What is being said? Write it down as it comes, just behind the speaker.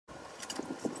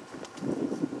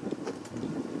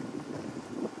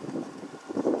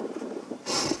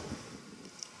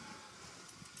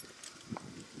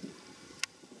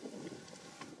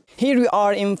Here we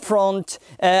are in front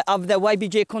of the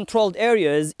YPG controlled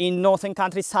areas in northern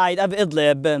countryside of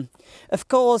Idlib. Of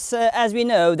course, as we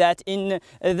know that in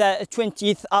the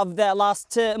 20th of the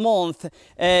last month,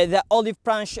 the Olive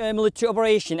Branch military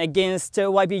operation against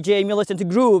YPG militant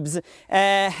groups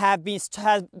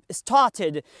has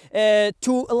started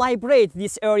to liberate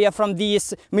this area from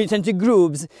these militant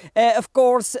groups. Of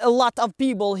course, a lot of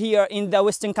people here in the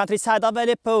western countryside of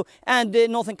Aleppo and the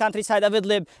northern countryside of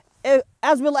Idlib,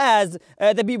 as well as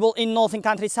the people in northern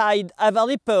countryside of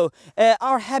Aleppo,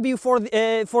 are happy for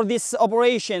this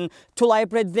operation to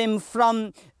liberate them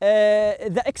from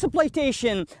the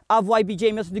exploitation of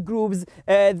YPG militant groups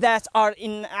that are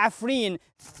in Afrin.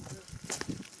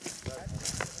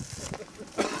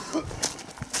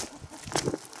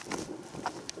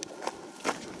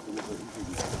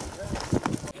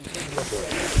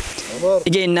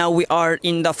 Again, now we are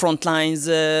in the front lines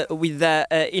with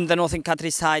in the northern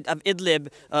countryside of Idlib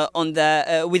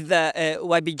with the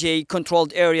YPG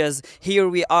controlled areas. Here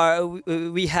we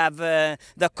have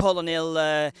the Colonel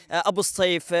Abu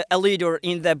Saif, a leader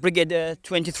in the Brigade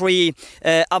 23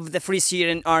 of the Free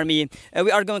Syrian Army.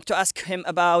 We are going to ask him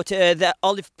about the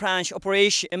Olive Branch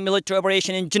operation, military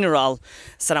operation in general.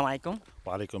 Assalamu alaikum.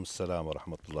 Wa alaikum assalam wa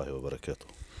rahmatullahi wa barakatuh.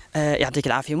 يعطيك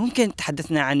العافية. ممكن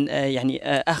تحدثنا عن يعني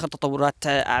آخر تطورات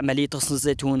عملية غصن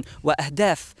الزيتون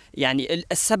وأهداف يعني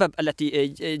السبب التي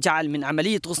جعل من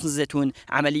عملية غصن الزيتون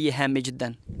عملية هامة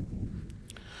جدا؟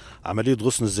 عملية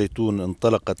غصن الزيتون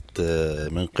انطلقت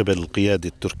من قبل القيادة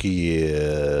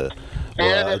التركية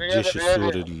والجيش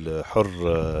السوري الحر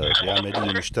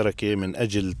بعملية مشتركة من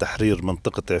أجل تحرير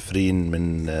منطقة عفرين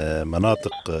من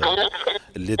مناطق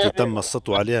التي تم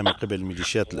السطو عليها من قبل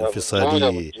الميليشيات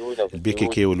الانفصالية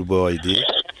الBKK والبوايدي.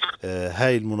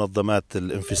 هاي المنظمات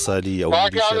الانفصالية أو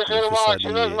الميليشيات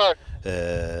الانفصالية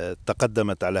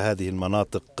تقدمت على هذه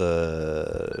المناطق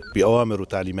بأوامر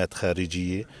وتعليمات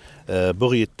خارجية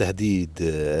بغية تهديد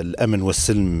الأمن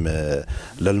والسلم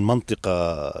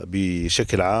للمنطقة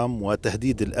بشكل عام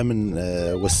وتهديد الأمن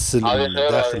والسلم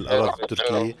داخل الأراضي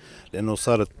التركية، لأنه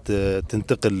صارت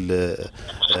تنتقل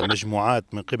مجموعات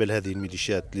من قبل هذه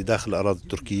الميليشيات لداخل الأراضي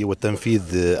التركية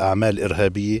وتنفيذ أعمال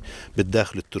إرهابية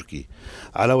بالداخل التركي.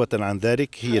 علاوة عن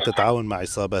ذلك هي تتعاون مع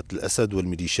عصابات الأسد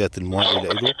والميليشيات الموالية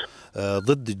له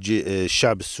ضد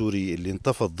الشعب السوري اللي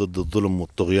انتفض ضد الظلم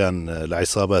والطغيان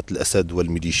لعصابات الأسد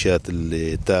والميليشيات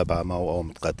اللي تابعة معه أو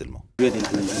متقاتل معه.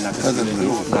 هذا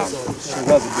نعم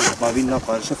الشباب ما بيننا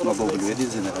قال شفنا ضوء بالوادي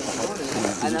نزلنا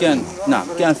كان نعم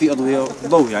كان في أضوية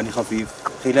ضوء يعني خفيف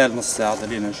خلال نص ساعة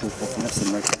ضلينا نشوفه في نفس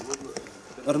المكان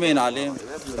رمينا عليه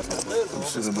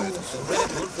اختفى.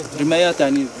 رمايات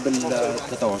يعني بال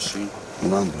 23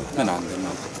 من عندنا نعم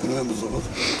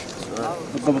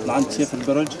بالضبط عند شيف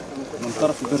البرج من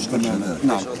طرف البرج تماما.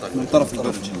 نعم من طرف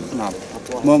البرج نعم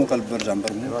مو من قلب البرج عم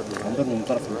برمي من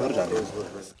طرف البرج عليه.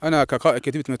 أنا كقائد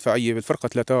كتيبة مدفعية بالفرقة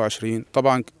 23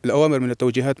 طبعا الأوامر من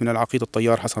التوجيهات من العقيد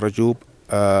الطيار حسن رجوب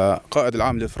قائد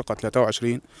العام للفرقة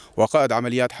 23 وقائد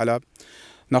عمليات حلب.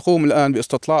 نقوم الآن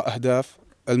باستطلاع أهداف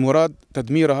المراد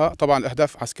تدميرها، طبعا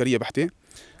الأهداف عسكرية بحتة،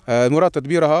 المراد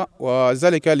تدميرها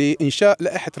وذلك لإنشاء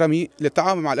لائحة رمي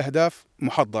للتعامل مع الأهداف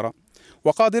محضرة،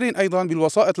 وقادرين أيضا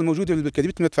بالوسائط الموجودة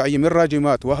بالكتيبة المدفعية من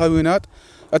راجمات وهاوينات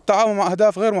التعامل مع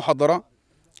أهداف غير محضرة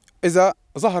إذا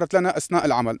ظهرت لنا أثناء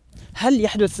العمل. هل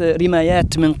يحدث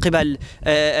رمايات من قبل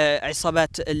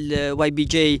عصابات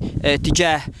YPG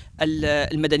تجاه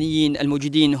المدنيين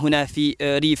الموجودين هنا في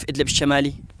ريف إدلب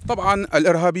الشمالي؟ طبعا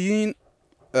الإرهابيين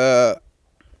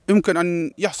يمكن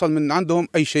أن يحصل من عندهم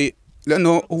أي شيء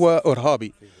لأنه هو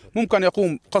إرهابي، ممكن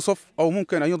يقوم قصف أو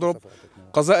ممكن أن يضرب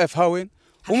قذائف هاون.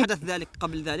 هل حدث ذلك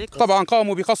قبل ذلك؟ طبعا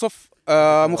قاموا بقصف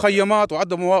مخيمات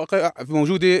وعدة مواقع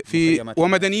موجودة في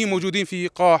ومدنيين موجودين في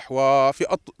قاح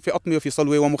وفي أطمي وفي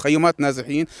صلوة ومخيمات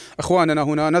نازحين. إخواننا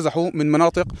هنا نزحوا من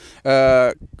مناطق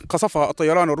قصفها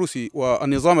الطيران الروسي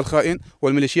والنظام الخائن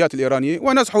والميليشيات الإيرانية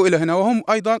ونزحوا إلى هنا، وهم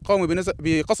أيضا قاموا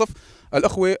بقصف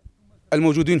الأخوة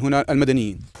الموجودين هنا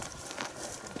المدنيين.